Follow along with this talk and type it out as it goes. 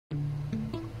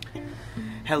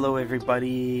Hello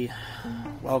everybody,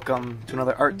 welcome to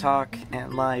another art talk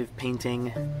and live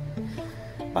painting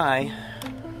by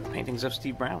Paintings of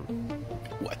Steve Brown.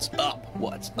 What's up?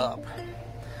 What's up?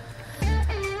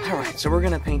 Alright, so we're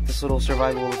going to paint this little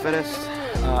survival of the fittest.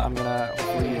 I'm going to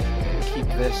hopefully keep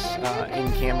this in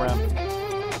camera.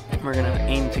 We're going to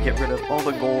aim to get rid of all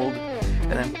the gold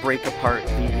and then break apart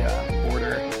the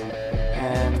border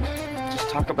and just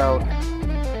talk about,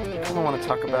 I kind of want to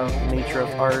talk about the nature of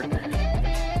art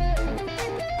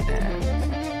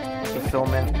and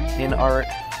fulfillment in art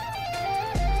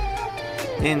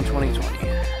in 2020.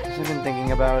 Because I've been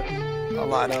thinking about a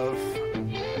lot of,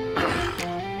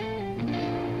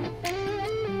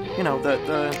 you know,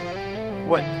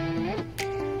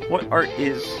 what art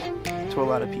is to a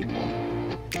lot of people.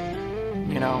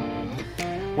 You know,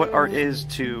 what art is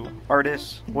to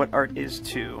artists, what art is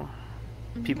to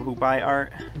people who buy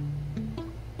art.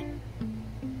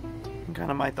 And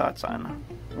kind of my thoughts on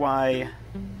why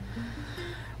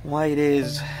it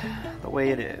is the way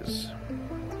it is.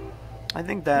 I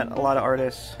think that a lot of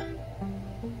artists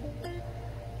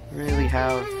really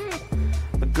have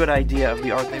a good idea of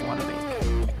the art they want to make.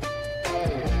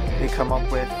 They come up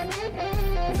with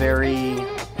a very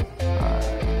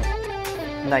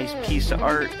nice piece of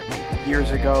art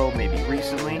years ago, maybe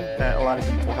recently, that a lot of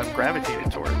people have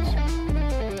gravitated towards.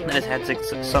 And has had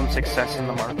some success in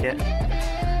the market.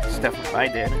 Stuff I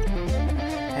did.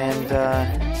 And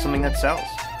something that sells.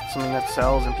 Something that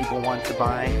sells and people want to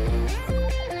buy.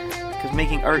 Because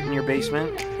making art in your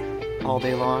basement all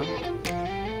day long,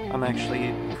 I'm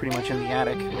actually pretty much in the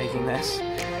attic making this,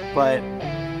 but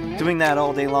doing that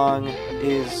all day long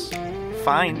is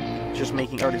fine. Just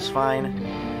making art is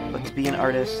fine. But to be an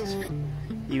artist,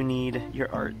 you need your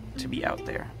art to be out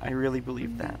there. I really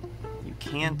believe that. You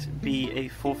can't be a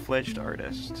full-fledged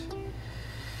artist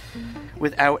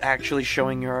without actually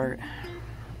showing your art,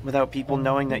 without people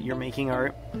knowing that you're making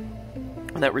art,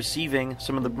 without receiving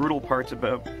some of the brutal parts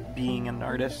about being an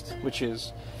artist, which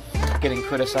is getting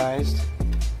criticized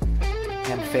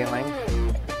and failing.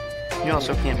 You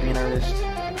also can't be an artist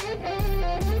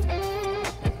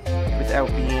without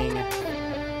being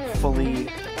fully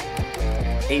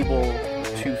able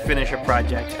to finish a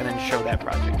project and then show that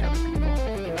project to other people.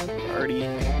 Already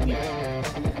leaving.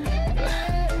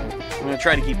 I'm going to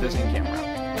try to keep this in camera.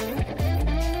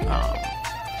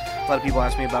 A lot of people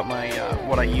ask me about my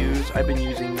what I use. I've been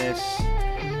using this,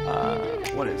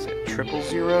 what is it,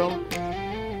 000?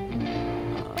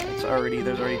 There's already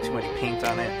too much paint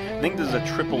on it. I think this is a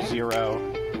 000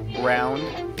 round,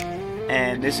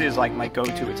 and this is like my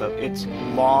go-to. It's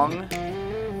long.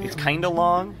 It's kind of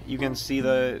long. You can see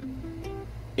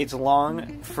it's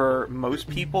long for most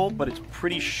people, but it's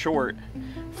pretty short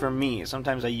for me.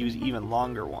 Sometimes I use even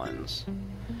longer ones.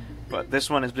 But this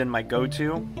one has been my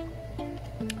go-to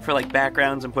for like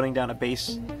backgrounds and putting down a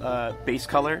base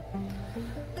color.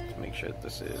 Let's make sure that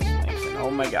this is nice and, oh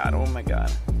my god. Alright,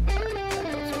 there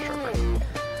it goes, so sharper.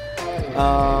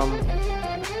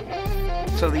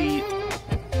 So the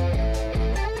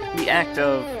act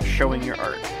of showing your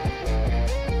art,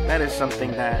 that is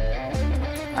something that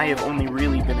I have only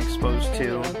really been exposed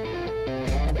to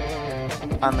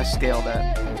on the scale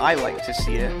that I like to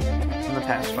see it in the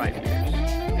past 5 years.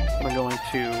 I've been going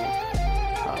to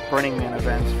Burning Man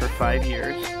events for 5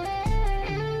 years,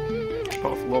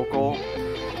 both local.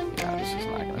 Yeah, this is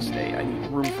not going to stay. I need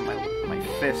room for my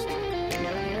fist to be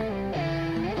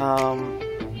on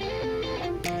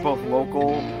here. Both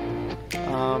local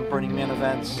Burning Man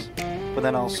events, but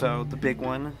then also the big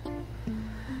one.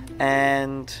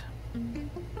 And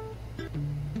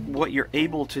what you're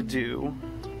able to do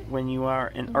when you are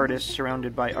an artist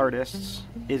surrounded by artists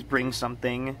is bring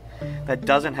something that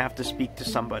doesn't have to speak to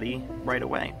somebody right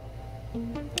away.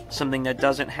 Something that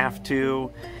doesn't have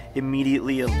to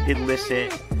immediately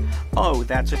elicit, oh,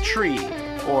 that's a tree,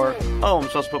 or, oh, I'm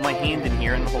supposed to put my hand in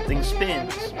here and the whole thing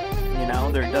spins. You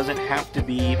know, there doesn't have to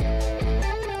be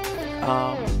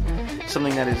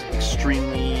something that is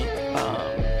extremely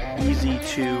easy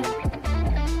to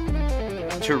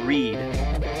read.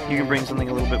 You can bring something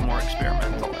a little bit more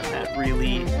experimental, and that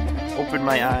really opened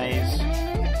my eyes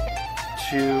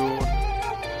to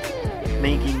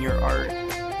making your art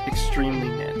extremely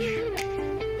niche.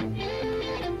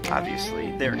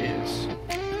 Obviously, there is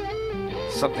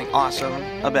something awesome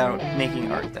about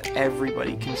making art that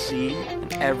everybody can see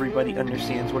and everybody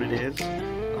understands what it is.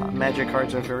 Magic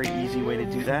cards are a very easy way to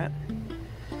do that.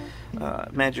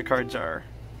 Magic cards are,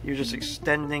 you're just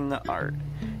extending the art.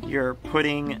 You're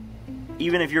putting,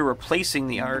 even if you're replacing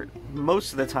the art,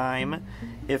 most of the time,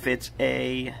 if it's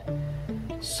a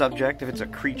subject, if it's a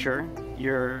creature,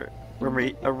 you're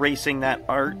erasing that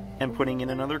art and putting in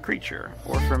another creature.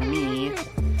 Or for me,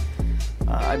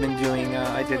 I've been doing,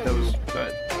 I did those,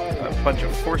 a bunch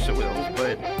of Force of Wills,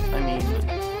 but, I mean,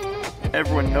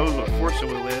 everyone knows what Force of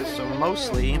Will is, so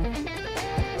mostly,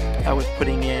 I was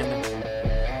putting in,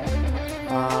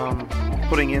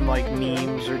 like,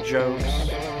 memes or jokes,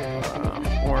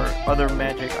 or other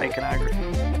Magic iconography.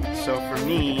 So for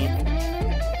me,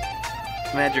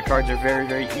 Magic cards are very,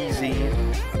 very easy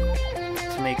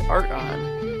to make art on,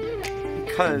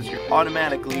 because you're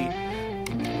automatically,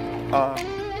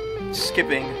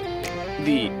 skipping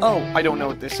the, oh, I don't know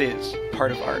what this is,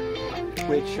 part of art,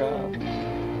 which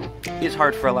is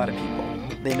hard for a lot of people.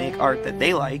 They make art that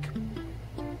they like,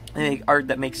 they make art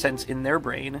that makes sense in their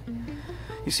brain.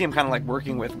 You see I'm kind of like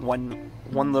working with one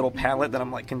little palette that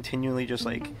I'm like continually just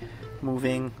like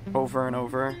moving over and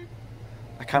over.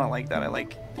 I kind of like that. I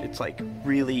like, it's like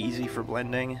really easy for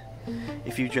blending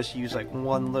if you just use like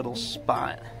one little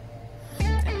spot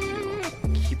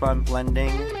and you keep on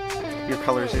blending your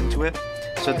colors into it.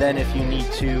 So then if you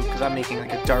need to, because I'm making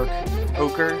like a dark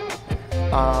ochre,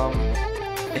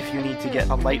 if you need to get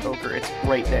a light ochre, it's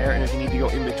right there, and if you need to go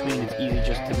in between, it's easy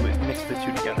just to mix the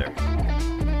two together.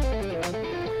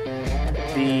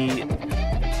 The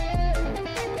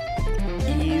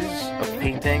ease of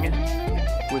painting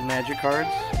with Magic cards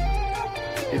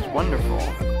is wonderful,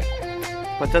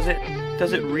 but does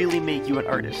it really make you an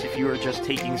artist if you are just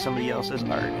taking somebody else's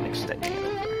art and extending it over?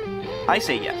 I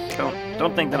say yes.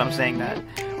 Don't think that I'm saying that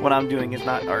what I'm doing is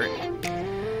not art.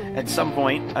 At some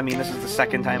point, I mean, this is the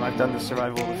second time I've done the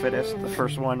Survival of the Fittest. The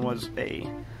first one was a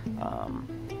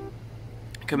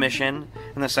commission,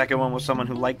 and the second one was someone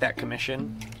who liked that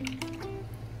commission,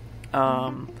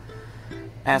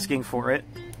 asking for it.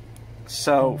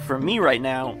 So for me right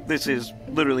now, this is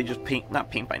literally just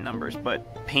not paint by numbers,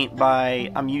 but paint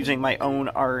by, I'm using my own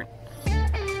art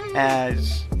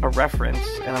as a reference,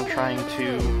 and I'm trying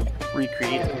to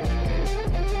recreate it.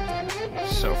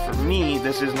 So for me,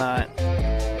 this is not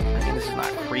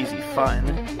crazy fun,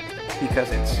 because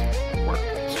it's work.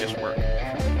 It's just work.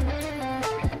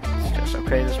 It's just,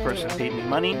 okay, this person paid me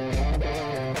money,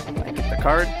 I get the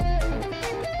card,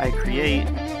 I create,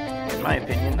 in my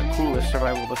opinion, the coolest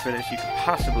Survival of the Fittest you could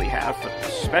possibly have,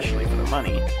 especially for the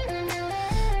money,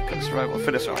 because Survival of the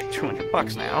Fittest are like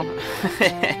 $200 now.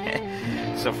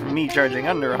 So for me, charging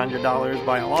under $100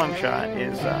 by a long shot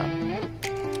is, I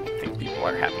think people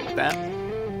are happy with that.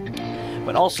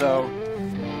 But also,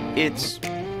 it's,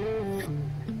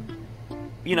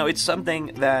 you know, it's something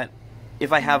that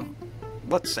if I have,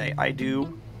 let's say I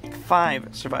do 5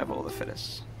 Survival of the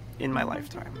Fittest in my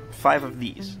lifetime, 5 of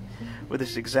these, with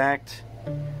this exact,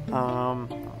 oh,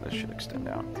 this should extend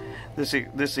out, this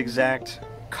exact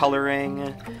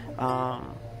coloring,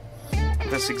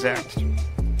 this exact,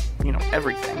 you know,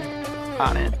 everything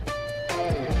on it,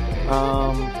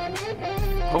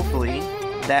 hopefully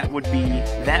that would be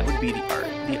the art.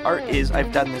 The art is,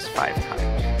 I've done this 5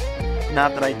 times.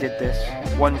 Not that I did this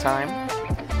one time,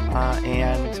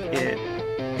 and it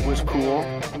was cool,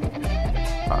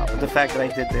 but the fact that I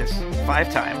did this 5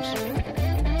 times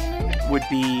would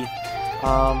be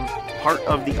part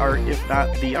of the art, if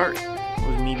not the art,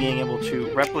 was me being able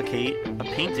to replicate a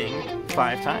painting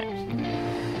 5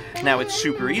 times. Now, it's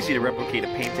super easy to replicate a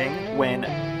painting when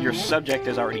your subject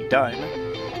is already done.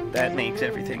 That makes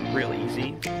everything really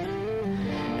easy.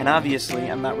 And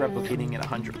obviously, I'm not replicating it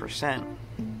 100%.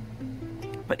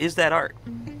 But is that art?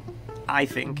 I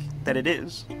think that it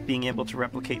is. Being able to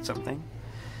replicate something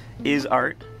is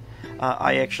art.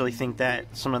 I actually think that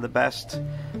some of the best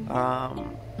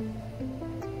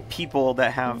people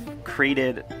that have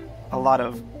created a lot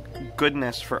of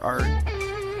goodness for art,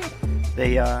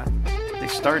 they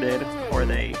started, or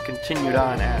they continued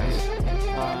on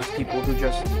as people who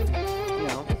just, you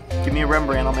know, give me a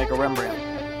Rembrandt, I'll make a Rembrandt.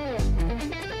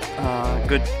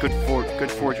 Good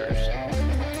forgers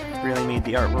really made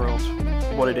the art world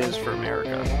what it is for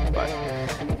America, but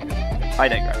I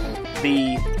digress.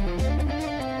 The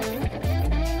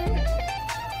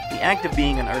act of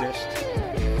being an artist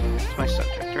is my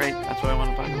subject, right? That's what I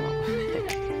want to talk about.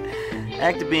 The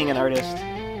act of being an artist,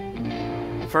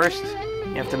 first,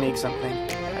 you have to make something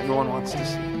everyone wants to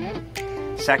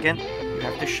see. Second, you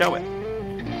have to show it.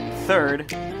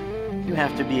 Third, you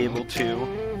have to be able to,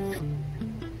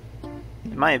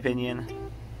 in my opinion,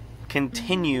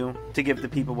 continue to give the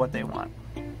people what they want.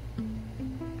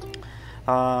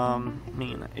 I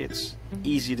mean, it's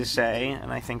easy to say,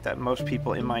 and I think that most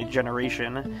people in my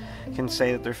generation can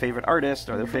say that their favorite artist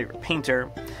or their favorite painter,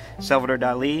 Salvador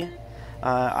Dali.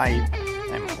 I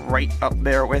am right up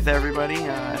there with everybody.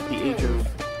 At the age of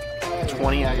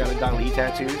 20, I got a Dali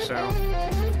tattoo, so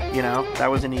You know, that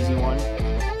was an easy one.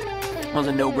 It was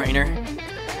a no-brainer.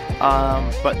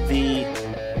 But the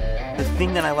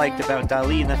thing that I liked about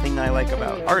Dali and the thing that I like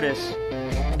about artists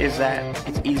is that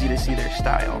it's easy to see their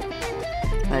style.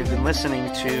 And I've been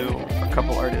listening to a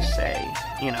couple artists say,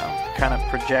 you know, kind of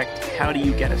project, how do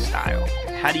you get a style?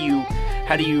 How do you,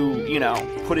 you know,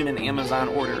 put in an Amazon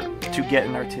order to get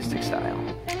an artistic style?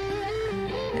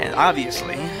 And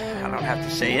obviously, I don't have to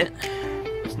say it,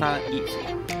 it's not easy.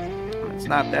 It's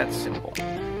not that simple.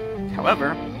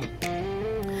 However,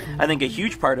 I think a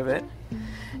huge part of it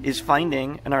is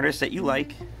finding an artist that you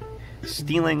like,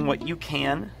 stealing what you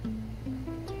can,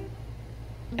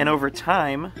 and over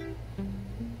time,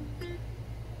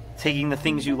 taking the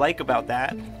things you like about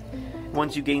that.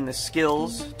 Once you gain the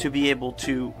skills to be able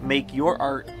to make your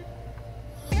art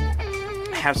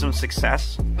have some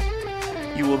success,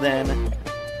 you will then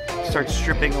start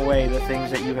stripping away the things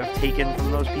that you have taken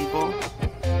from those people,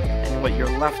 and what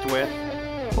you're left with,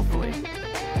 hopefully,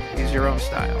 is your own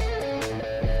style.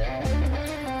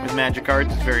 With Magic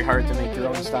Cards, it's very hard to make your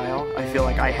own style. I feel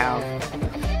like I have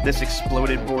this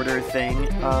exploded border thing.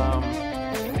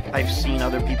 I've seen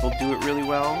other people do it really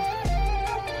well.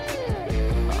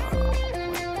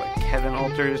 Like Kevin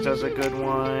Alters does a good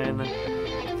one.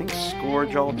 I think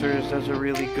Scourge Alters does a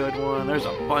really good one. There's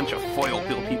a bunch of foil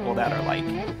people that are like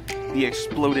the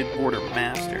exploded border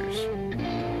masters.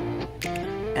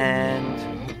 And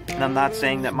I'm not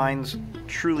saying that mine's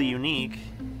truly unique.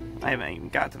 I haven't even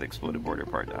got to the exploded border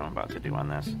part that I'm about to do on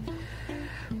this.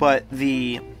 But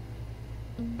the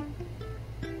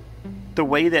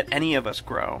way that any of us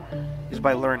grow is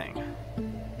by learning.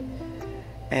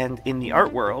 And in the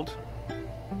art world,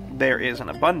 there is an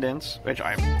abundance, which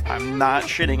I'm not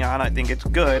shitting on. I think it's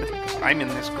good, because I'm in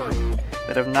this group,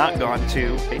 that have not gone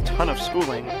to a ton of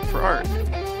schooling for art.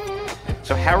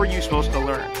 So how are you supposed to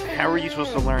learn? How are you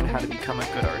supposed to learn how to become a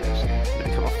good artist, how to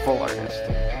become a full artist,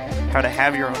 how to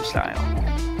have your own style,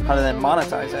 how to then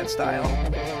monetize that style,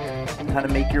 and how to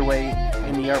make your way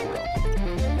in the art world?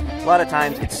 A lot of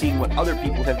times it's seeing what other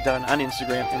people have done on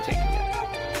Instagram and taking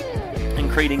it and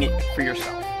creating it for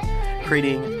yourself,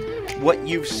 creating what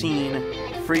you've seen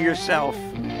for yourself,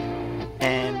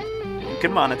 and you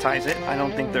can monetize it. I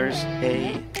don't think there's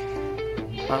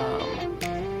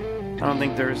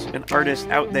an artist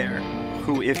out there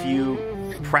who, if you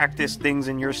practice things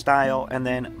in your style and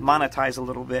then monetize a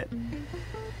little bit,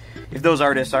 if those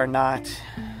artists are not,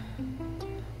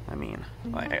 I mean,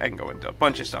 I can go into a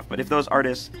bunch of stuff, but if those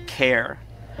artists care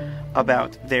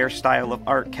about their style of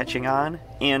art catching on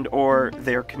and or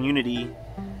their community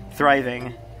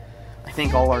thriving, I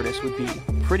think all artists would be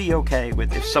pretty okay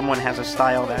with if someone has a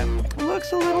style that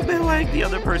looks a little bit like the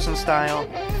other person's style,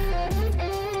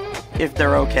 if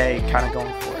they're okay kind of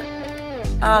going for it.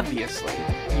 Obviously,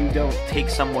 you don't take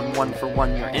someone one for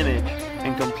one your image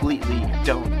and completely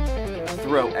don't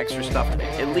throw extra stuff in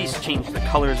it. At least change the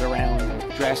colors around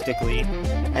drastically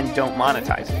and don't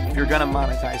monetize it. If you're gonna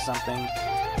monetize something,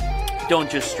 don't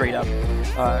just straight up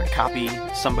copy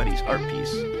somebody's art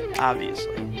piece,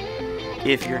 obviously.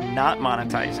 If you're not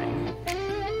monetizing,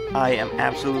 I am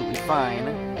absolutely fine,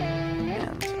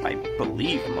 and I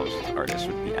believe most artists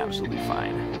would be absolutely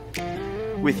fine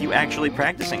with you actually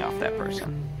practicing off that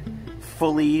person.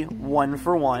 Fully one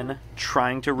for one,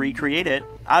 trying to recreate it.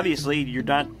 Obviously, you're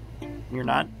not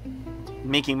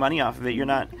making money off of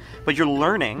it. But you're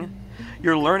learning.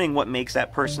 You're learning what makes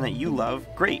that person that you love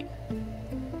great.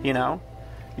 You know,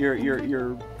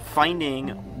 you're finding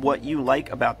what you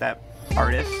like about that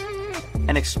artist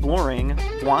and exploring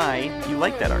why you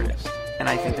like that artist. And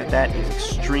I think that is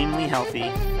extremely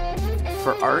healthy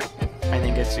for art. I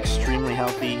think it's extremely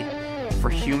healthy for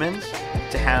humans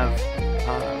to have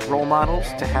role models,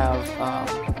 to have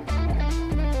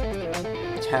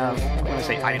I'm going to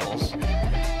say idols.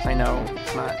 I know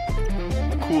it's not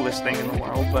the coolest thing in the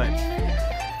world, but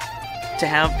to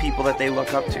have people that they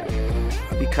look up to,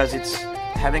 because it's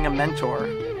having a mentor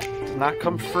does not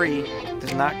come free,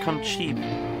 does not come cheap.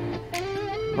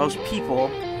 Most people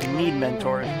who need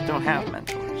mentors don't have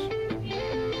mentors.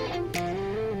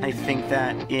 I think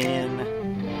that in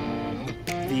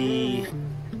the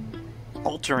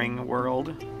altering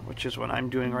world, which is what I'm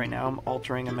doing right now, I'm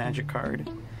altering a Magic card,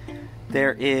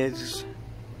 there is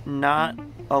not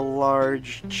a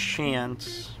large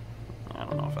chance, I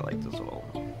don't know if I like this little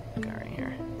guy right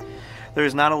here,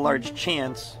 there's not a large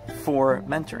chance for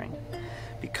mentoring,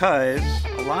 because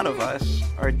a lot of us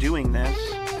are doing this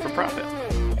for profit.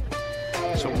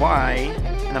 So why,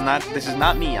 and this is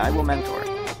not me, I will mentor,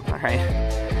 alright?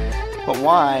 But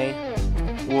why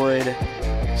would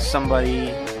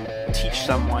somebody teach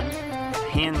someone,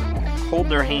 hold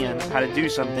their hand how to do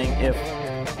something if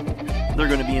they're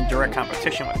going to be in direct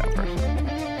competition with that person.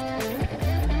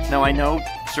 Now, I know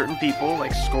certain people,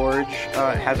 like Scourge,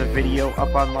 has a video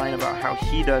up online about how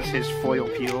he does his foil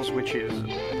peels, which is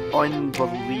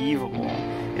unbelievable.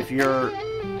 If you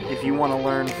want to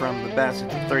learn from the best,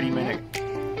 it's a 30-minute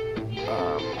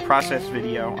process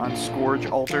video on Scourge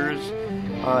Alters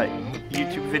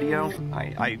YouTube video.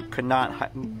 I could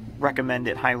not recommend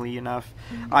it highly enough.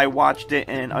 I watched it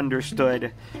and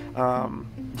understood,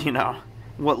 you know,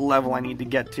 what level I need to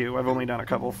get to. I've only done a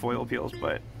couple of foil peels,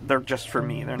 but they're just for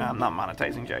me. I'm not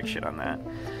monetizing jack shit on that.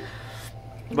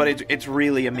 But it's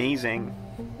really amazing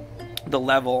the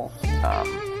level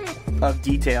of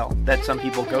detail that some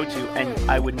people go to,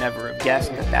 and I would never have guessed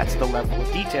that that's the level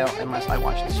of detail unless I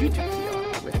watched this YouTube video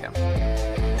with him.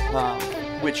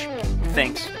 Which,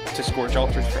 thanks to Scourge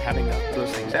Alters for having those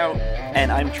things out,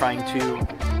 and I'm trying to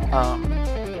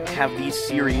have these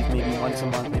series maybe once a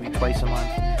month, maybe twice a month,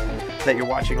 that you're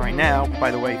watching right now. By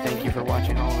the way, thank you for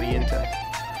watching all the way into,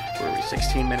 we're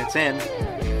 16 minutes in,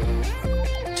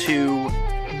 to,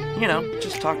 you know,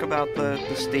 just talk about the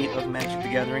state of Magic the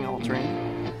Gathering altering.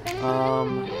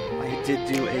 I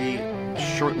did do a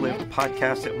short-lived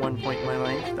podcast at one point in my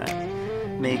life that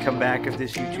may come back if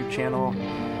this YouTube channel,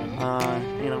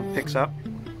 you know, picks up.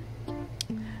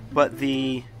 But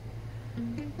the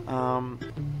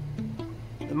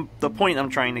point I'm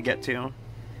trying to get to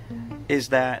is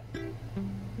that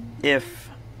if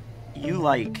you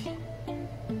like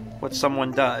what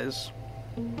someone does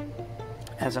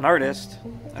as an artist,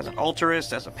 as an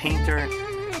alterist, as a painter,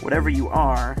 whatever you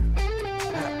are,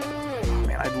 oh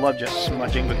man, I love just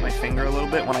smudging with my finger a little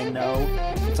bit when I know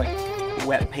it's like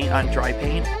wet paint on dry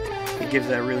paint. It gives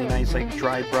that really nice, like,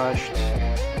 dry brushed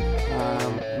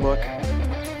look.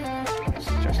 I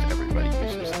suggest everybody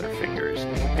uses their fingers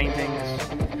in their paintings.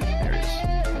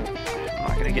 I'm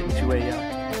not going to get into a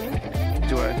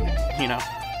you know,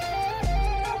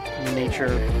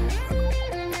 nature,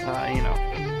 you know,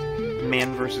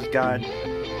 man versus God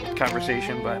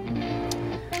conversation, but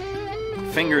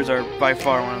fingers are by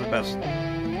far one of the best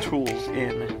tools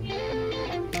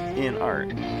in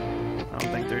art. I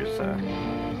don't think there's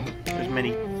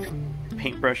many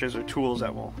paintbrushes or tools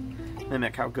that will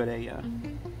mimic how good a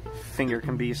finger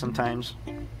can be sometimes.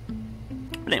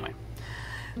 But anyway,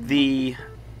 the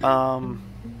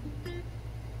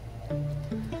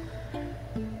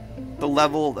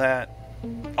level that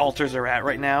alters are at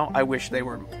right now, I wish it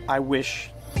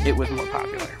was more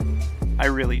popular. I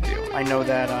really do. I know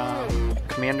that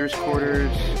Commander's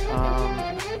Quarters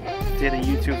did a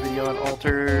YouTube video on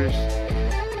alters,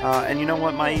 and you know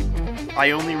what,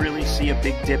 I only really see a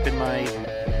big dip in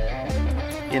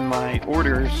my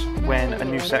orders when a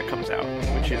new set comes out,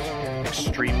 which is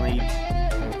extremely,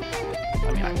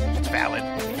 I mean, it's valid,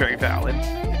 very valid.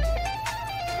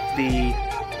 The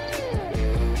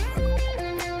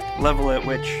level at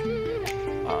which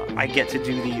I get to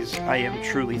do these, I am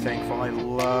truly thankful. I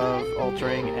love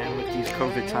altering, and with these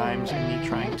COVID times and me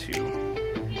trying to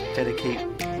dedicate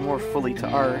more fully to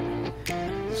art,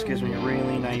 this gives me a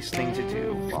really nice thing to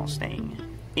do while staying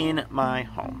in my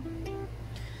home.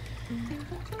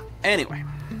 Anyway,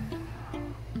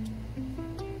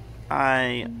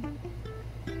 man,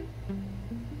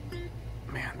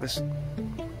 this,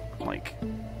 like,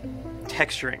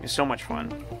 texturing is so much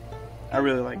fun. I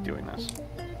really like doing this.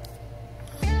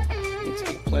 It's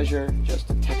a pleasure just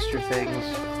to texture things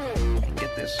and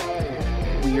get this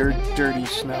weird, dirty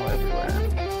snow everywhere.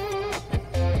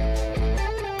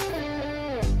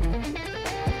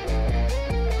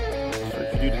 So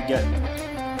if you do to get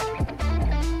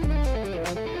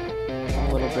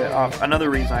a little bit off. Another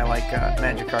reason I like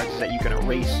Magic Cards is that you can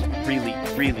erase really,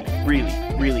 really, really,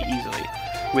 really easily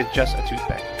with just a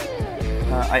toothpick.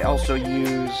 I also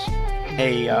use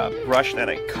a brush that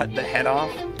I cut the head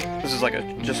off. This is like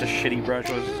just a shitty brush.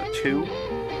 This is a 2.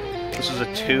 This is a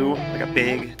 2, like a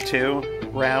big 2,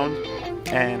 round,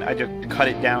 and I just cut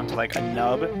it down to like a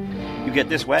nub. You get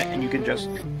this wet, and you can just,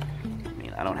 I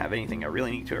mean, I don't have anything I really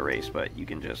need to erase, but you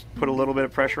can just put a little bit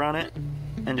of pressure on it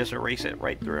and just erase it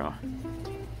right through.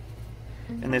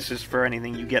 And this is for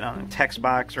anything you get on a text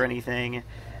box or anything,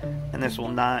 and this will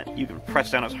not, you can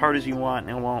press down as hard as you want,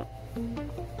 and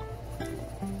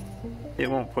it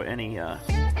won't put any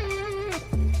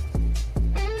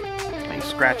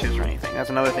scratches or anything. That's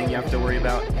another thing you have to worry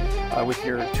about with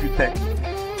your toothpick.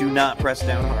 Do not press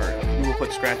down hard. You will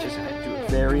put scratches in it. Do it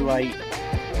very light.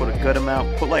 Put a good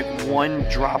amount. Put like 1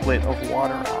 droplet of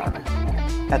water on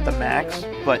at the max,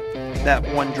 but that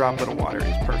 1 droplet of water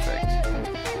is perfect.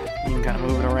 You can kind of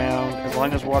move it around. As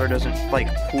long as water doesn't like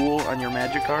pool on your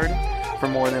Magic card for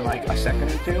more than like a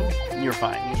second or 2, you're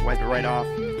fine. You just wipe it right off.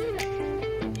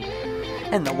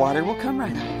 and the water will come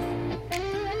right up.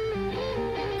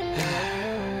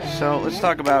 So let's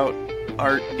talk about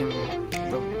art in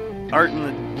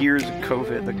the years of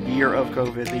COVID, the year of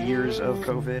COVID, the years of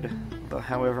COVID, the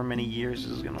however many years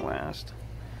this is going to last.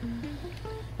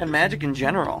 And magic in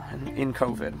general in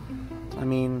COVID. I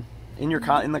mean,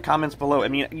 in the comments below. I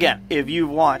mean, again, if you've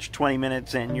watched 20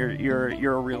 minutes in, you're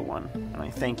a real one, and I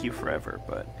thank you forever.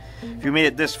 But if you made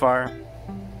it this far,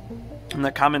 in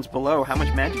the comments below, how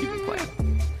much magic you've been playing.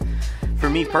 For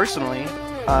me personally,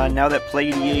 now that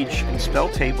Play EDH and Spell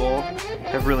Table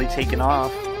have really taken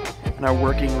off and are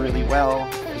working really well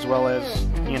as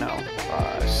you know,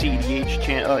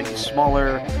 CDH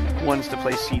smaller ones to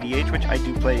play CDH, which I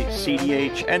do play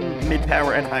CDH and mid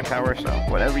power and high power, so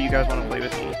whatever you guys want to play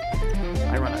with me.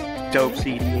 I run a dope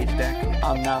CDH deck,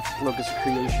 Omnath, Locus of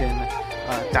Creation,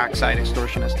 Dockside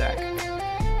Extortionist deck.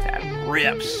 That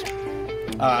rips.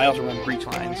 I also run Breach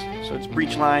Lines, so it's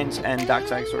Breach Lines and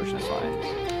Dockside Extortionist lines.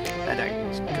 That deck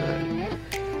is good.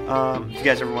 If you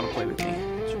guys ever want to play with me,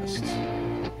 just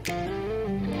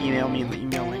email me. The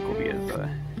email link will be in the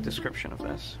description of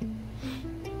this.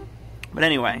 But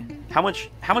anyway, how much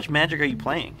magic are you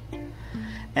playing?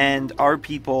 And are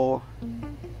people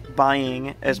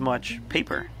buying as much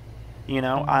paper? You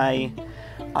know, I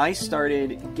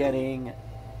started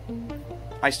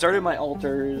my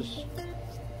altars,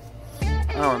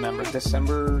 I don't remember,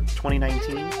 December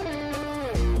 2019?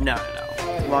 No,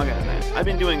 longer than that. I've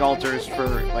been doing altars for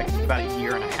like about a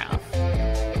year and a half.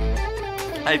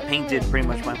 I've painted pretty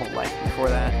much my whole life before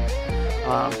that,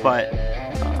 but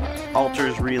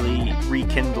altars really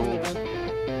rekindled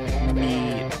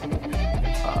me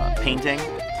painting.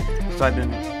 So I've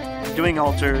been doing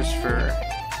altars for,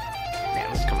 man,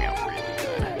 this is coming out really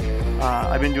good.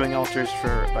 I've been doing altars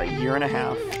for about a year and a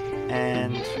half,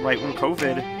 and right when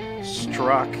COVID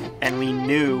struck and we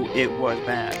knew it was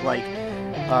bad, like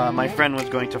my friend was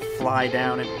going to fly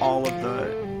down and all of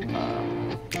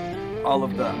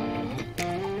the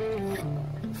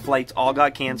flights all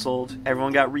got canceled,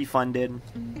 everyone got refunded.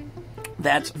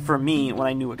 That's, for me, when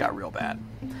I knew it got real bad.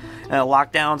 And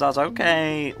lockdowns, I was like,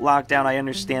 okay, lockdown, I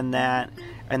understand that.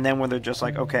 And then when they're just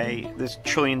like, okay, this $1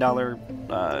 trillion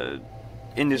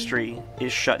industry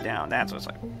is shut down, that's when it's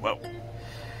like, whoa.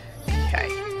 Okay.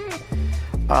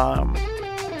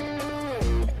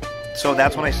 So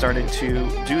that's when I started to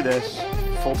do this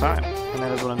full time. And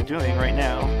that is what I'm doing right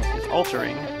now, is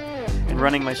altering and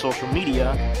running my social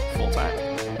media full time.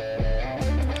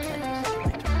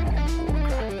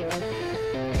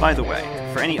 By the way,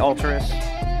 for any altarists,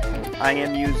 I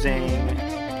am using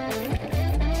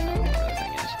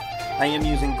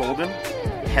Golden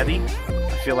Heavy.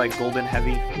 I feel like Golden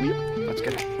Heavy. Let's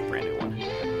get a brand new one.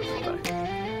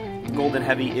 Golden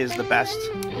Heavy is the best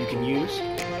you can use.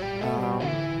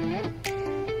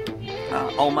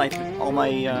 All my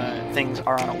things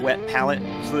are on a wet palette,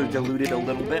 so they're diluted a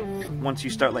little bit. Once you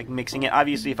start like mixing it,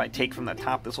 obviously, if I take from the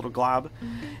top this little glob,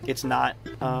 it's not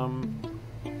going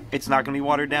to be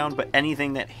watered down, but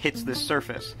anything that hits this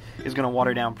surface is going to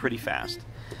water down pretty fast.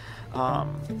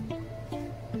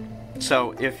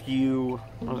 So if you...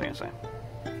 What was I going to say?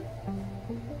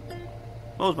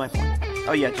 What was my point?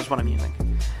 Oh yeah, just what I'm using.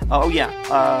 Oh yeah,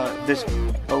 this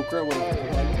ochre, what is it?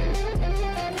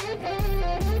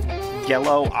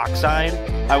 Yellow oxide.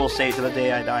 I will say to the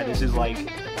day I die, this is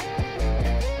like...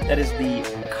 That is the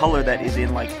color that is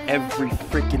in like every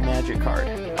freaking magic card.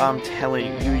 I'm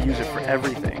telling you, you use it for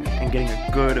everything, and getting a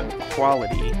good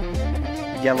quality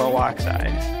yellow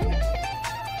oxide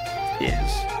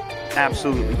is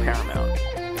absolutely paramount.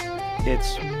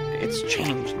 It's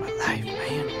changed my life,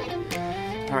 man.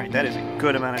 Alright, that is a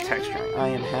good amount of texture. I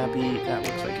am happy. That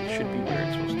looks like it should be where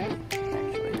it's supposed to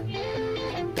be,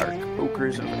 actually. Dark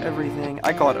ochres of everything.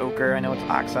 I call it ochre, I know it's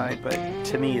oxide, but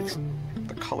to me it's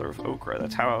the color of ochre.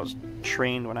 That's how I was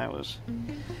trained when I was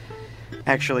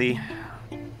actually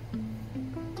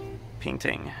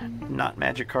painting not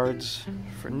magic cards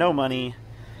for no money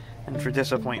and for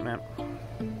disappointment. Man,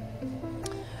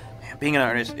 being an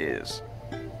artist is,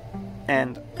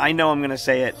 and I know I'm gonna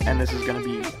say it, and this is gonna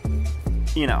be,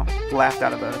 you know, laughed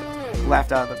out of the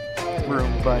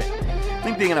room, but I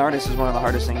think being an artist is one of the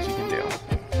hardest things you can do.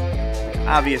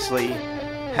 Obviously,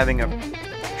 having a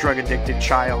drug-addicted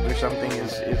child or something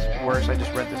is worse. I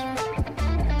just read this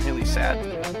really sad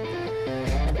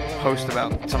post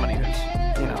about somebody who's,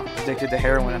 you know, addicted to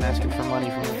heroin and asking for money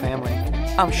from their family.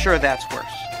 I'm sure that's worse,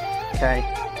 okay?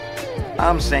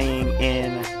 I'm saying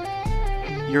in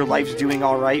your life's doing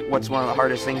alright, what's one of the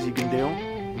hardest things you can do?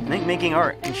 I think making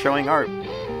art and showing art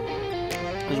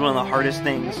is one of the hardest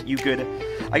things you could...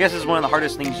 I guess it's one of the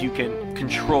hardest things you can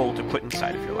control to put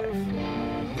inside of your life.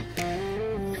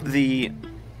 the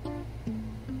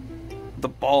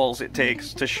balls it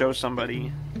takes to show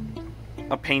somebody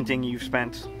a painting you've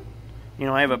spent, you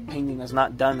know, I have a painting that's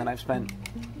not done that I've spent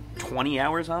 20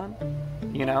 hours on,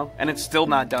 you know, and it's still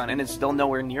not done, and it's still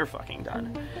nowhere near fucking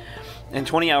done. And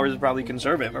 20 hours is probably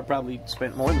conservative. I probably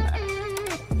spent more than that.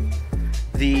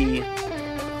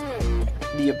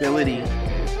 The ability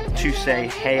to say,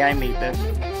 hey, I made this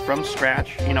from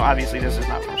scratch. You know, obviously this is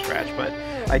not from scratch, but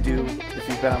I do, if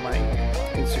you've been on my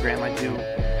Instagram, I do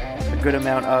a good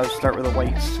amount of start with a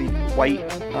white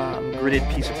gridded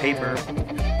piece of paper,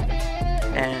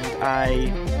 and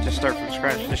I just start from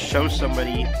scratch to show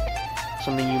somebody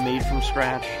something you made from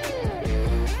scratch,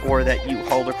 or that you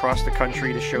hauled across the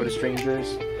country to show to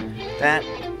strangers. That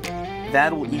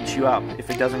will eat you up if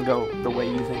it doesn't go the way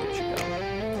you think it should go.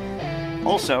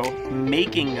 Also,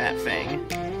 making that thing,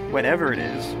 whatever it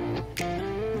is,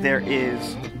 there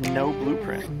is no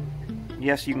blueprint.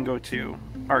 Yes, you can go to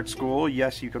art school.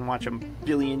 Yes, you can watch a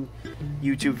billion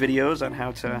YouTube videos on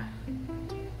how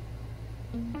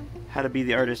to be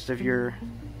the artist of your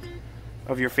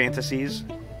fantasies.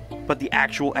 But the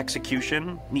actual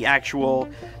execution, the actual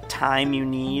time you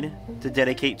need to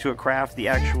dedicate to a craft, the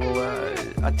actual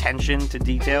attention to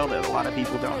detail that a lot of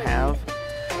people don't have,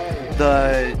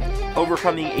 the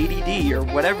overcoming ADD or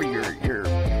whatever you're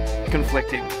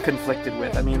conflicted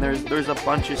with. I mean, there's a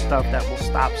bunch of stuff that will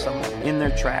stop someone in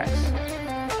their tracks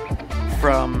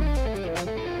from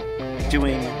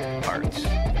doing art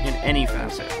in any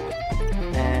facet.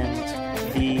 And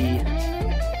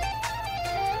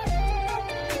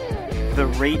the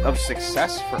rate of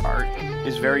success for art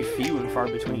is very few and far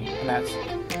between. And that's,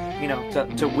 you know,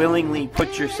 to willingly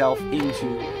put yourself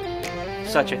into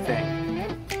such a thing,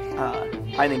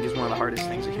 I think is one of the hardest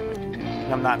things a human can do.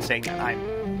 And I'm not saying that I'm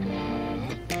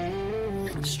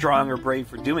strong or brave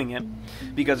for doing it,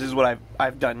 because this is what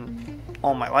I've done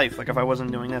all my life. Like, if I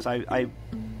wasn't doing this, I've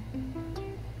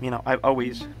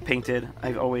always painted.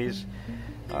 I've always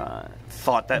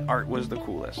thought that art was the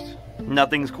coolest.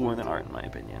 Nothing's cooler than art, in my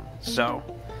opinion. So,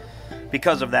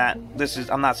 because of that,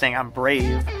 I'm not saying I'm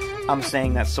brave. I'm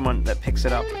saying that someone that picks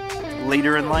it up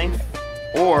later in life,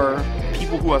 or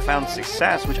people who have found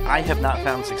success, which I have not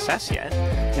found success yet.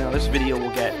 You know, this video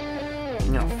will get,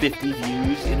 50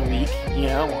 views in a week,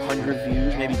 100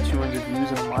 views, maybe 200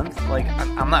 views in a month. Like,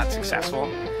 I'm not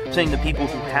successful. I'm saying the people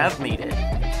who have made it,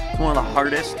 it's one of the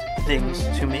hardest things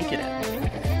to make it in.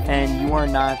 And you are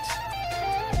not,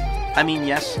 I mean,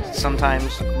 yes,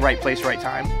 sometimes right place, right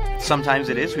time. Sometimes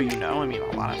it is who you know. I mean,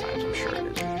 a lot of times I'm sure it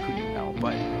is who you know.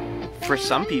 But for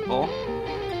some people,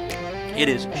 it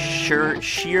is sheer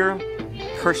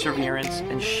perseverance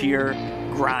and sheer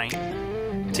grind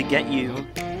to get you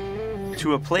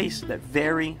to a place that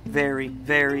very, very,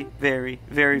 very, very,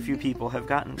 very few people have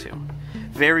gotten to.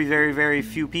 Very, very, very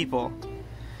few people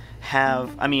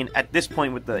have, I mean, at this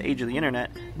point with the age of the internet,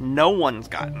 no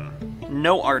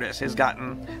artist has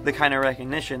gotten the kind of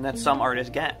recognition that some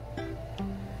artists get.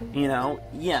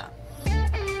 Yeah,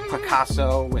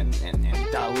 Picasso and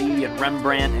Dali and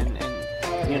Rembrandt and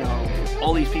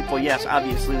all these people, yes,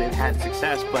 obviously they've had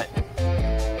success, but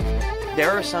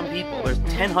there are some people, there's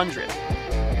 1,000,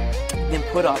 can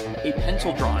put up a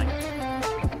pencil drawing,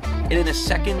 and in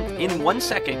 1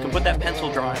 second, can put that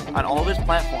pencil drawing on all of his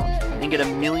platforms and get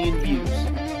 1 million views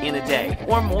in a day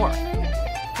or more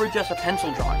for just a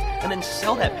pencil drawing, and then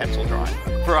sell that pencil drawing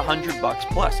for $100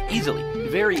 plus, easily,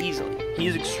 very easily. He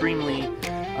is extremely,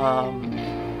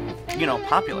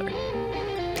 popular.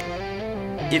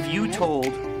 If you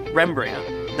told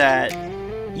Rembrandt that,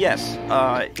 yes,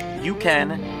 you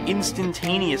can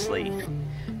instantaneously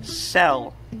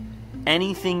sell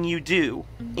anything you do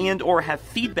and or have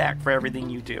feedback for everything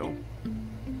you do,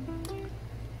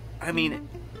 I mean,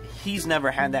 he's never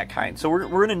had that kind. So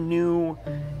we're in a new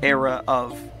era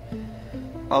of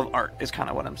art, is kind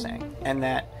of what I'm saying. And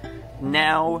that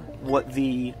now what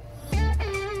the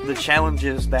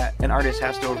challenges that an artist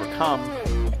has to overcome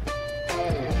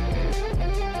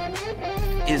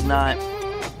is not...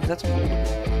 Is that some gold?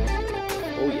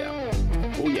 Oh yeah,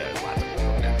 there's lots of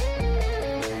gold there.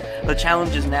 The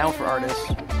challenges now for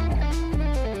artists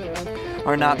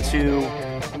are not to...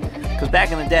 Because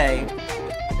back in the day,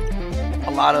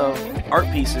 a lot of art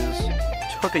pieces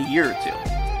took a year or two,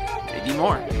 maybe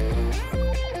more.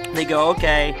 They go,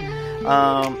 okay,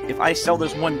 if I sell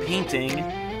this one painting,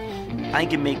 I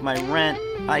can make my rent,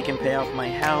 I can pay off my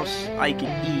house, I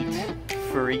can eat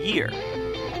for a year.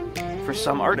 For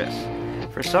some artists.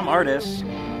 For some artists,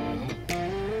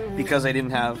 because they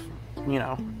didn't have,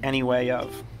 any way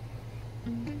of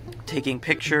taking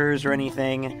pictures or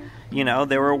anything,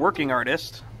 they were a working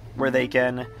artist where they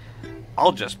can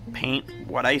I'll just paint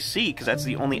what I see, because that's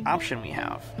the only option we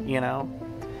have, you know?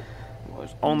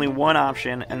 There's only one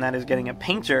option, and that is getting a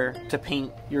painter to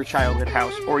paint your childhood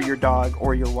house, or your dog,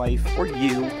 or your wife, or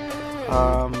you,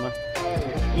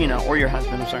 you know, or your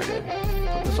husband. I'm sorry to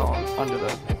put this all under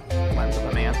the lens of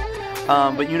a man.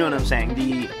 But you know what I'm saying.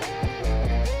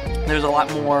 There's a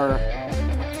lot more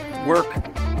work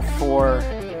for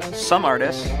some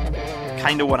artists,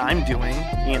 kind of what I'm doing,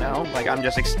 you know? Like, I'm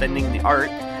just extending the art,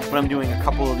 but I'm doing a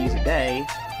couple of these a day.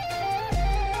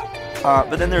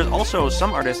 But then there's also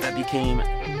some artists that became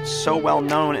so well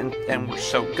known and were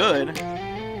so good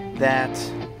that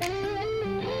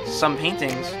some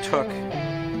paintings took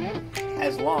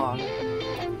as long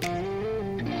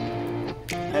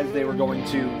as they were going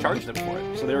to charge them for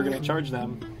it. So they were going to charge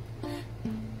them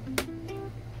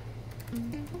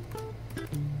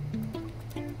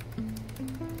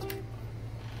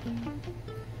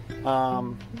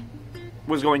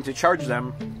was going to charge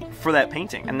them for that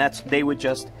painting, and they would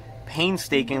just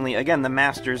painstakingly, again, the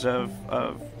masters of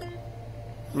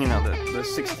you know, the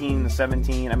 16, the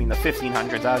 17, I mean the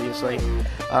 1500s, obviously,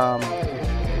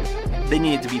 they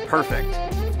needed to be perfect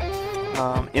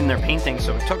in their painting,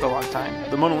 so it took a long time.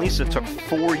 The Mona Lisa took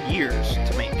 4 years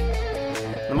to make.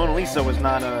 The Mona Lisa was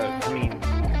not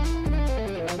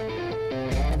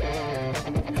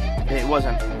it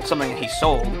wasn't something that he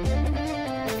sold,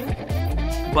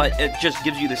 but it just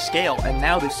gives you the scale, and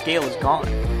now the scale is gone.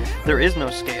 There is no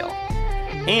scale.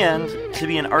 And to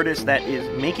be an artist that is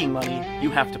making money, you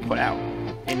have to put out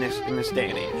in this day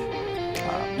and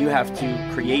age. You have to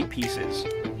create pieces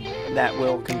that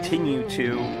will continue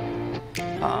to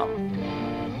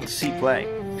see play,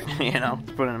 you know,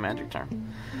 to put in a magic term.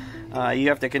 You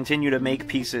have to continue to make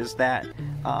pieces that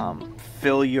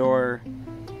fill your...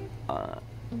 oh,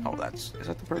 is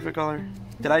that the perfect color?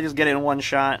 Did I just get it in one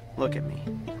shot? Look at me.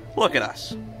 Look at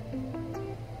us.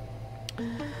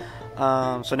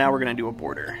 So now we're going to do a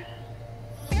border.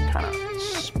 Kind of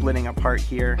splitting apart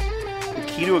here. The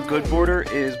key to a good border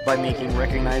is by making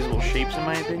recognizable shapes, in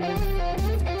my opinion.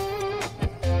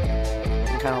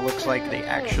 It kind of looks like they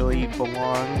actually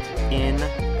belonged in...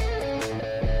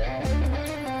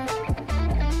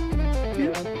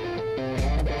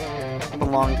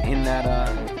 belonged in that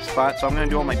spot. So I'm going to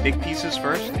do all my big pieces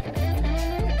first.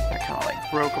 I kind of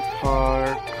like broke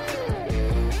apart.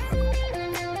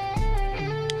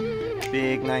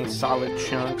 Big, nice, solid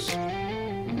chunks.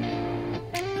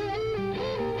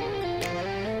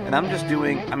 And I'm just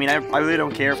doing, I mean, I really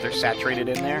don't care if they're saturated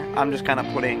in there. I'm just kind of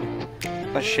putting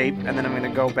a shape, and then I'm going to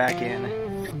go back in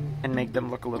and make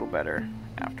them look a little better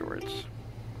afterwards.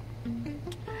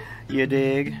 You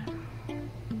dig?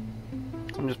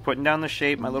 I'm just putting down the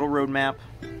shape, my little roadmap.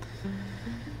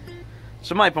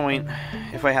 So my point,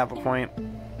 if I have a point,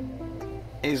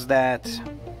 is that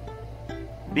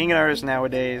being an artist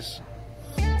nowadays,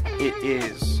 it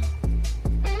is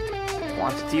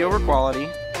quantity over quality,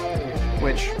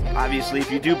 which obviously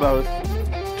if you do both,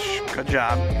 good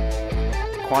job.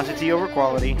 Quantity over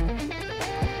quality,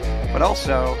 but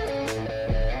also,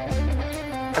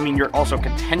 I mean, you're also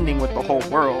contending with the whole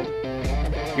world.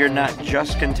 You're not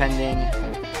just contending...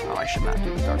 Oh, I should not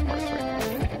do the dark parts right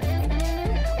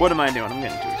now. What am I doing? I'm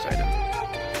getting too excited.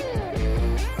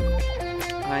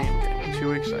 I am getting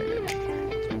too excited.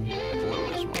 Blow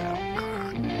this one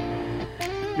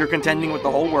out. You're contending with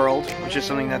the whole world, which is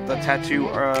something that the tattoo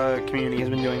community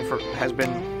has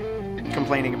been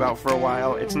complaining about for a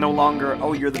while. It's no longer,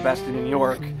 oh, you're the best in New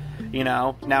York, you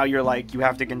know. Now you're like, you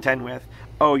have to contend with,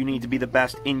 oh, you need to be the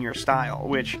best in your style,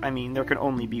 which, I mean, there could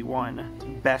only be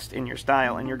one best in your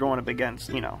style, and you're going up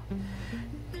against, you know,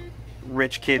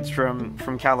 rich kids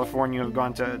from California who've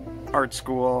gone to art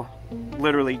school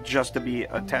literally just to be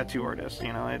a tattoo artist,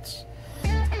 you know. It's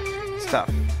tough.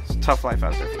 It's a tough life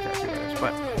out there for tattoo artists,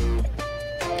 but,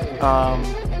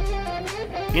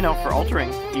 you know, for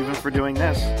altering, even for doing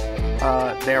this,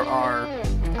 there are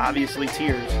obviously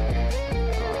tiers.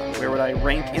 Where would I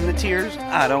rank in the tiers?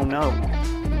 I don't know.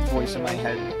 Voice in my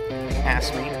head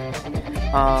asked me.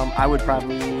 I would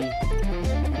probably,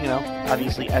 you know,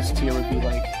 obviously S tier would be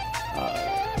like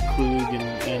Klug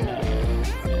and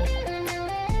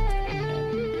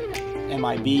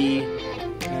MIB,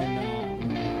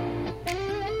 and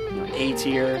you know, A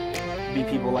tier would be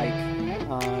people like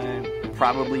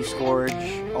probably Scourge,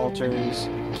 Alters,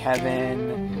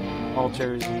 Kevin,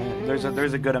 Alters, and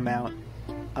there's a good amount.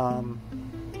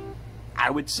 I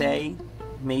would say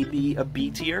maybe a B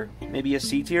tier, maybe a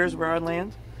C tier is where I'd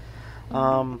land.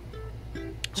 So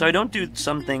I don't do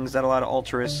some things that a lot of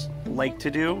alterists like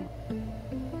to do,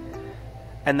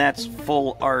 and that's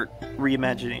full art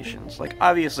reimaginations. Like,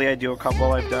 obviously I do a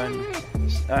couple. I've done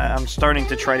I'm starting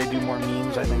to try to do more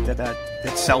memes. I think that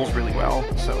it sells really well.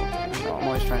 So, you know, I'm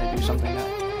always trying to do something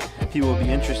that people will be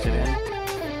interested in.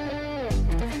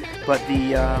 But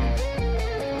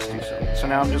let's do so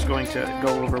now I'm just going to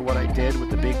go over what I did with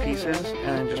the big pieces, and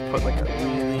then just put like a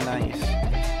really nice,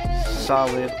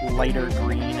 solid, lighter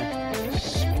green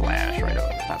splash right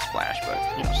over. Not splash,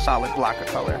 but, you know, solid block of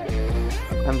color.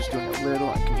 I'm just doing a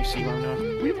little, can you see what I'm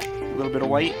doing? A little bit of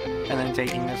white, and then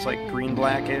taking this like green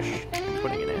blackish and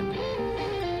putting it in.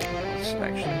 Let's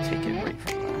actually take it right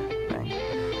from the thing.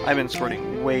 I've been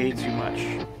squirting way too much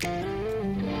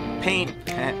paint.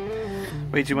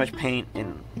 Way too much paint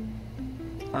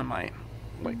on my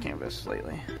white canvas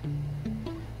lately.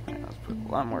 Alright, let's put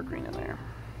a lot more green in there.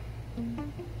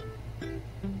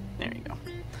 There you go.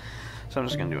 So I'm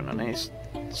just going to do a nice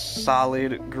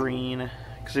solid green.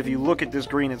 Because if you look at this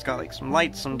green, it's got like some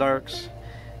lights, some darks.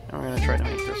 And we're going to try to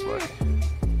make this look.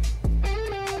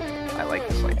 I like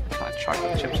this like kind of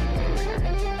chocolate chips in here.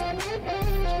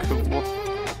 It's cool. I'm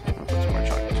going to put some more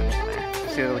chocolate chips in there.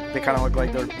 See, they kind of look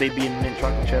like they'd be in mint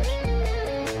chocolate chips.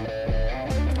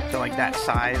 They're like that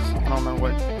size. I don't know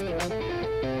what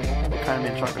kind of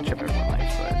mint chocolate chip everyone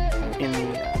likes, but in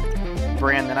the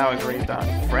brand that I was raised on,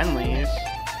 Friendlies,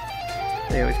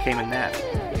 they always came in that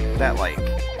like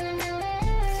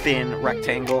thin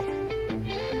rectangle.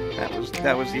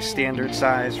 That was the standard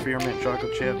size for your mint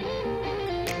chocolate chip. I'll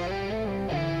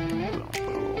put a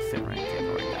little thin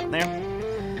rectangle right down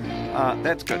there.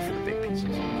 That's good for the big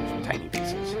pieces. Some tiny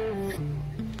pieces.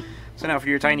 So now for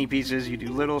your tiny pieces, you do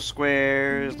little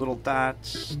squares, little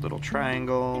dots, little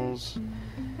triangles,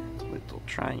 little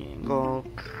triangle.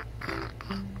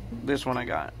 This one I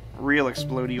got real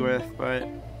explodey with, but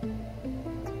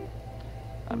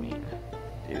I mean,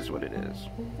 it is what it is.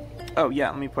 Oh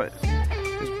yeah, let me put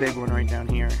this big one right down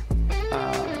here.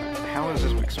 How is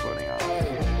this exploding off?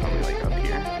 Probably like up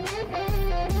here.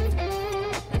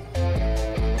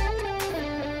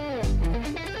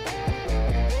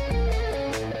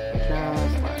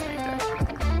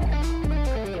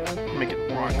 Make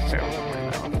it rock sounds in my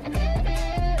mouth.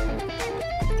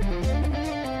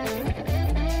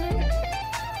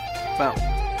 Well,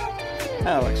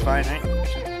 that looks fine, right?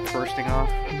 Just bursting off.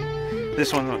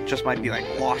 This one just might be like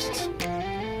lost.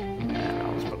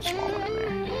 I'll just put a small one in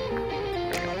there.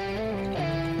 There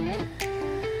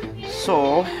we go.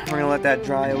 So we're gonna let that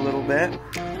dry a little bit.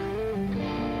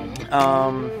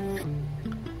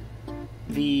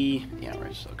 Yeah,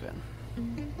 it's so good.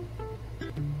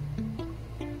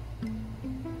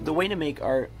 The way to make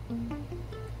art,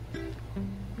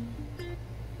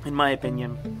 in my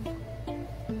opinion,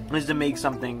 is to make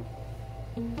something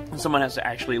someone has to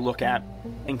actually look at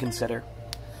and consider.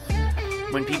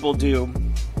 When people do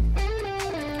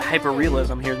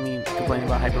hyperrealism, here's me complaining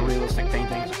about hyperrealistic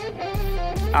paintings.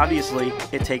 Obviously,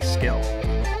 it takes skill.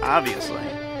 Obviously,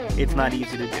 it's not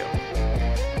easy to do.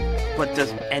 But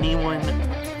does anyone...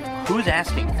 Who's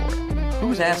asking for it?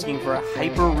 Who's asking for a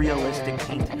hyper-realistic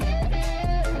painting?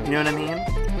 You know what I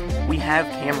mean? We have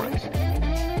cameras.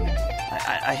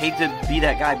 I hate to be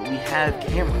that guy, but we have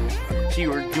cameras. So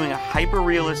you are doing a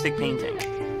hyper-realistic painting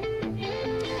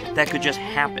that could just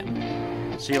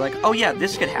happen. So you're like, oh yeah,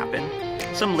 this could happen.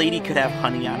 Some lady could have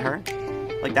honey on her.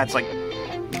 Like, that's like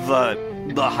the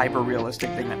hyper-realistic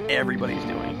thing that everybody's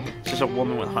doing. It's just a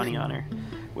woman with honey on her.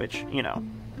 Which, you know,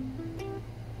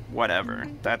 whatever.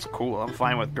 That's cool. I'm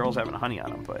fine with girls having honey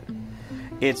on them, but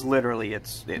it's literally,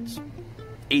 it's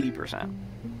 80%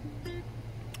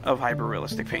 of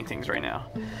hyper-realistic paintings right now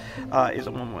is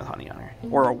a woman with honey on her.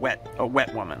 Or a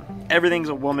wet woman. Everything's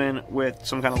a woman with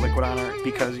some kind of liquid on her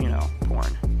because, you know,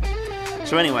 porn.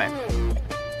 So anyway,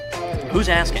 who's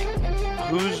asking?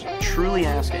 Who's truly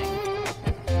asking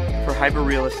for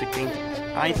hyper-realistic paintings?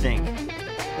 I think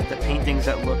that the paintings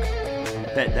that look,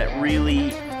 that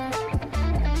really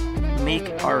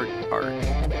make art,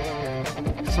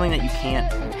 something that you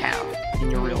can't have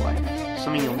in your real life.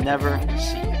 Something you'll never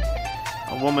see.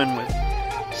 A woman with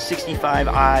 65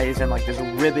 eyes and like this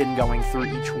ribbon going through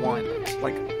each one. It's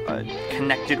like a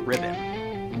connected ribbon.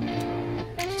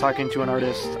 I was talking to an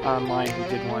artist online who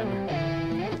did one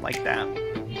like that.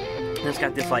 And it's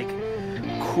got this like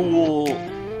cool,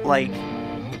 like,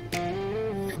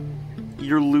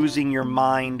 you're losing your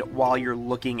mind while you're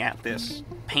looking at this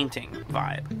painting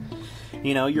vibe.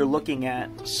 You know, you're looking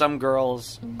at some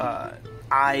girl's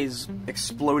eyes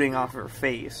exploding off her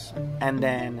face, and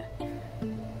then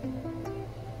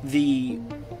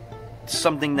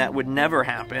something that would never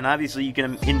happen. Obviously, you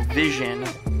can envision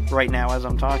right now as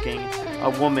I'm talking a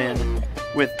woman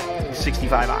with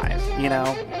 65 eyes, you know?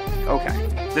 Okay,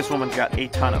 this woman's got a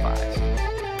ton of eyes.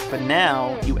 But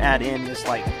now you add in this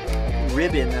like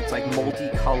ribbon that's like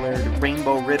multicolored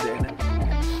rainbow ribbon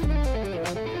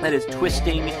that is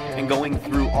twisting and going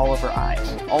through all of her eyes.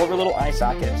 All of her little eye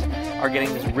sockets are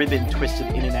getting this ribbon twisted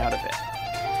in and out of it.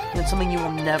 And it's something you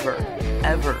will never,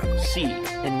 ever see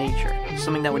in nature.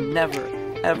 Something that would never,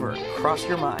 ever cross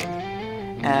your mind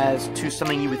as to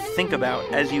something you would think about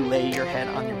as you lay your head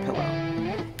on your pillow.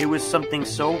 It was something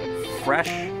so fresh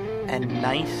and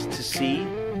nice to see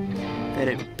that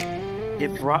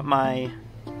it brought my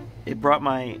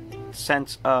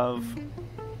sense of,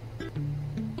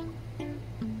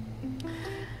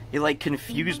 it like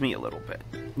confused me a little bit,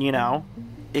 you know?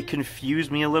 It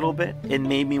confused me a little bit. It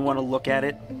made me want to look at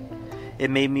it. It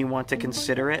made me want to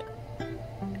consider it.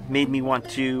 It made me want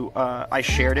to, I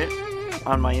shared it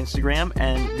on my Instagram,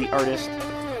 and the artist,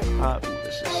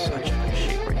 this is such a nice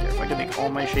shape right there. If I could make all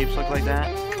my shapes look like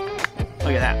that.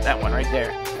 Look at that one right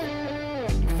there.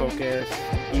 Focus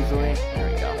easily. There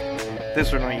we go.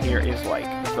 This one right here is like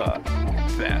the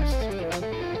best. This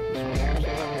one here is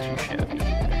not too shabby.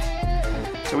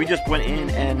 So we just went in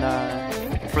and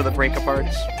for the breakup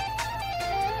arts,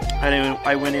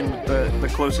 I went in with the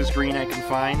closest green I can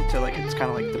find to, like, it's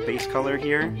kind of like the base color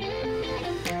here.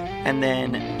 And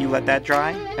then you let that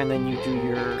dry, and then you do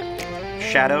your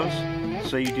shadows.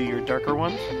 So you do your darker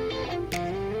ones.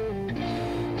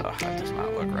 Oh, that does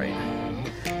not look right.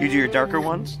 You do your darker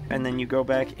ones, and then you go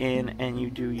back in and you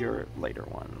do your lighter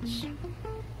ones.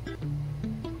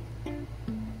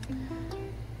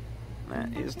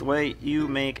 That is the way you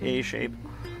make a shape.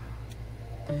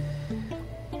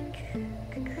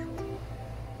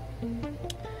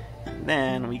 And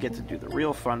then we get to do the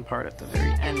real fun part at the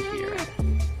very end here.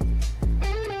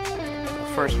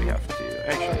 First we have to,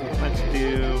 actually, let's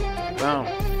do, boom.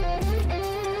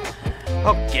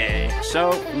 Okay,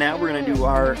 so now we're going to do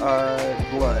our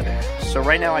blood. So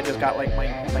right now I just got like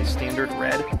my standard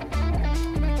red.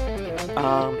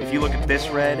 If you look at this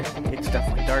red, it's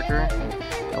definitely darker,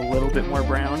 a little bit more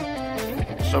brown.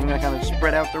 So I'm going to kind of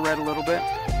spread out the red a little bit.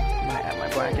 I'm going to add my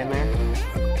black in there.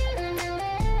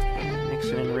 Mix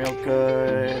it in real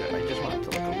good. I just want it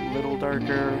to look a little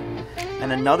darker.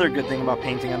 And another good thing about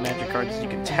painting on Magic cards is you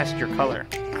can test your color.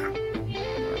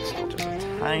 That's still just a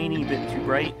tiny bit too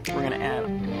bright. We're going to add a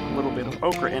little bit of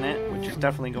ochre in it, which is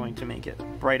definitely going to make it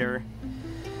brighter.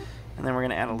 And then we're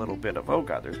going to add a little bit of, oh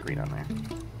god, there's green on there.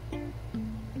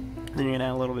 Then you're going to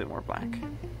add a little bit more black.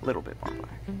 A little bit more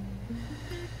black.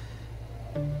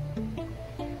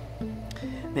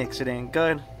 Mix it in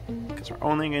good, because we're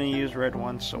only going to use red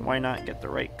once, so why not get the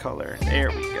right color?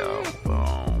 There we go.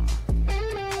 Boom.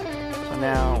 So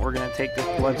now we're going to take this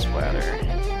blood splatter,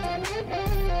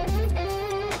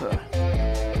 throw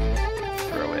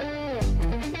it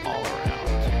all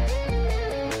around.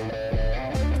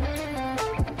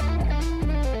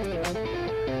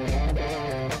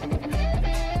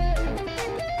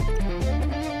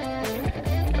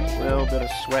 Get a little bit of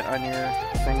sweat on your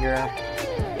finger.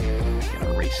 You can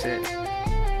erase it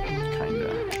kind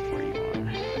of where you want.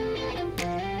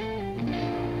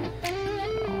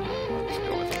 So let's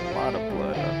go with a lot of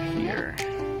blood up here.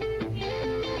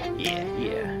 Yeah.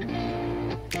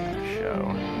 Show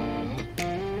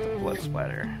the blood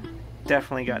splatter.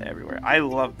 Definitely got everywhere. I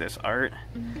love this art.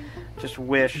 Just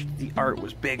wish the art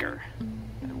was bigger.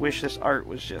 I wish this art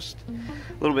was just a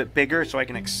little bit bigger so I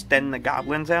can extend the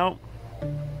goblins out.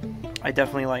 I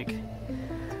definitely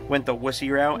went the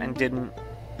wussy route and didn't,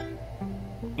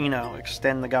 you know,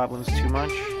 extend the goblins too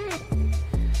much.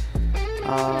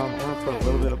 I'm gonna put a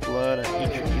little bit of blood on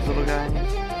each of these little guys.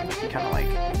 He kind of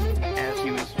as he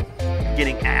was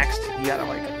getting axed, you gotta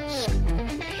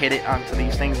hit it onto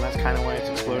these things, and that's kind of why it's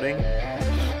exploding.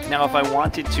 Now, if I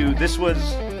wanted to, this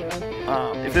was,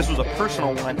 if this was a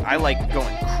personal one, I like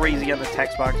going crazy on the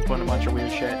text box, putting a bunch of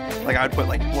weird shit. Like, I would put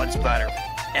blood splatter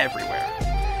everywhere.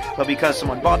 But because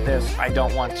someone bought this, I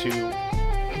don't want to,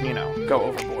 you know, go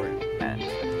overboard and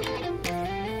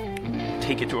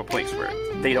take it to a place where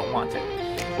they don't want it.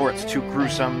 Or it's too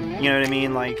gruesome, you know what I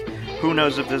mean? Like, who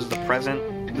knows if this is a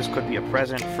present? This could be a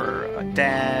present for a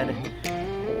dad,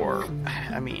 or,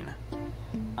 I mean,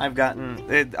 I've gotten,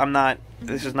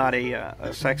 this is not a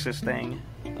sexist thing.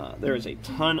 There is a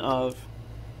ton of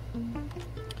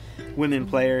women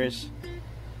players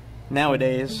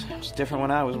nowadays. It's different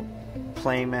when I was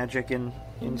playing Magic in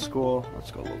school.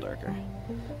 Let's go a little darker.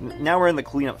 Now we're in the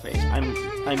cleanup phase.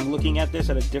 I'm looking at this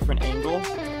at a different angle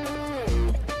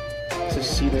to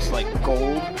see this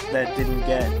gold that didn't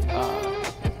get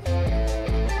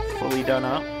fully done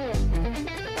up.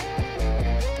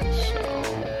 So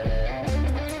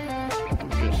I'm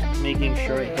just making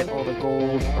sure I hit all the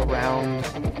gold around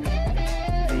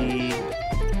the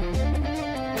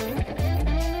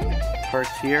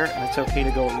parts here, and it's okay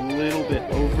to go a little bit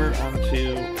over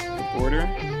onto the border.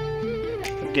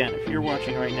 Again, if you're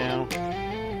watching right now,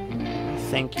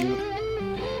 thank you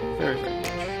very, very much.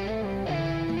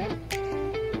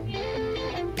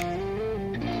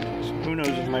 So who knows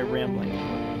if my rambling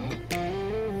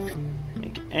will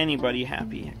make anybody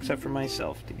happy, except for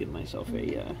myself, to give myself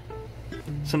a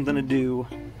something to do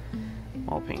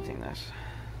while painting this.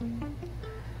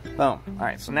 Boom.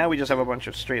 Alright, so now we just have a bunch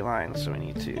of straight lines, so we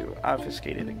need to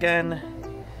obfuscate it again.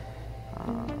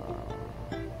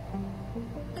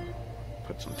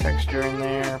 Put some texture in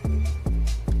there.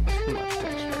 Too much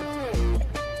texture.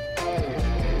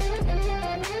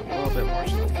 A little bit more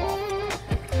snowfall.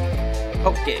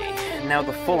 Okay, now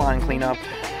the full-on cleanup.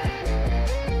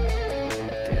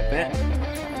 Dip it.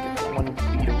 Get 1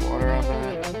 bead of water on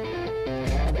that.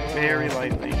 Very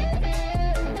lightly.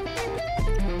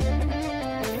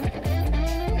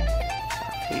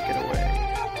 Take it away.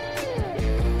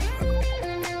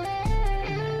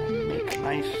 And make a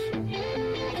nice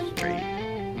straight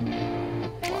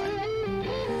line.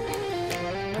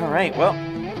 Alright, well,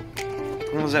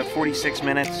 it was at 46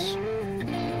 minutes.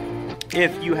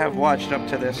 If you have watched up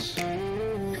to this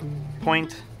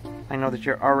point, I know that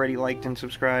you're already liked and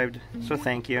subscribed, so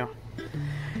thank you.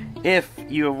 If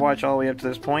you have watched all the way up to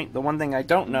this point, the one thing I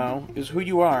don't know is who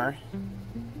you are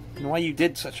and why you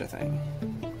did such a thing.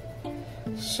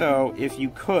 So, if you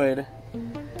could,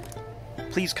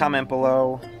 please comment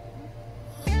below,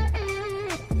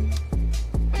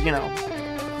 you know,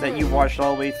 that you've watched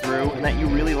all the way through and that you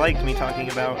really liked me talking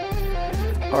about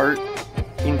art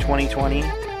in 2020,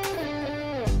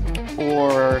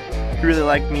 or you really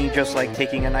liked me just like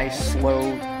taking a nice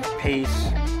slow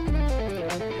pace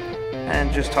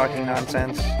and just talking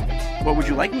nonsense. What would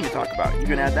you like me to talk about? You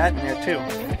can add that in there too.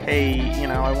 Hey, you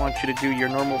know, I want you to do your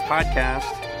normal podcast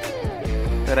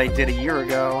that I did a year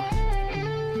ago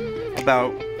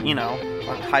about, you know,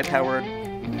 high-powered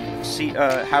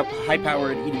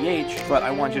EDH, but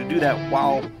I want you to do that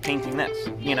while painting this.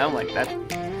 You know, like that.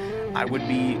 I would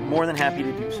be more than happy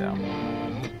to do so.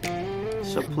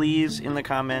 So please, in the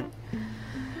comment,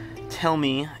 tell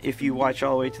me if you watch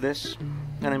all the way to this,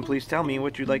 and then please tell me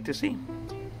what you'd like to see.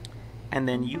 And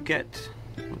then you get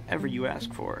whatever you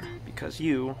ask for, because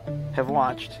you have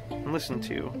watched and listened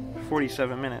to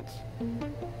 47 minutes.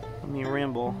 Let me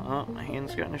ramble. Oh, my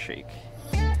hand's gotten a shake.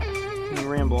 Let me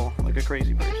ramble like a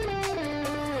crazy person.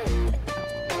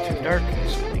 Too dark,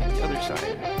 so make the other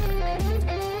side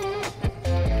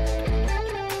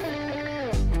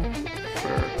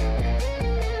dark.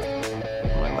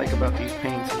 What I like about these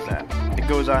paints is that it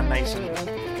goes on nice and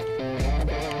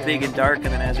big and dark, and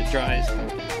then as it dries,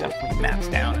 it definitely mattes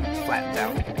down and flattens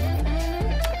out.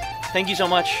 Thank you so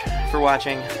much for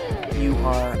watching. You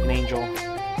are an angel,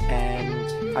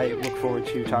 and I look forward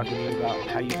to talking to you about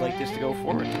how you'd like this to go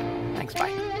forward. Thanks,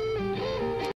 bye.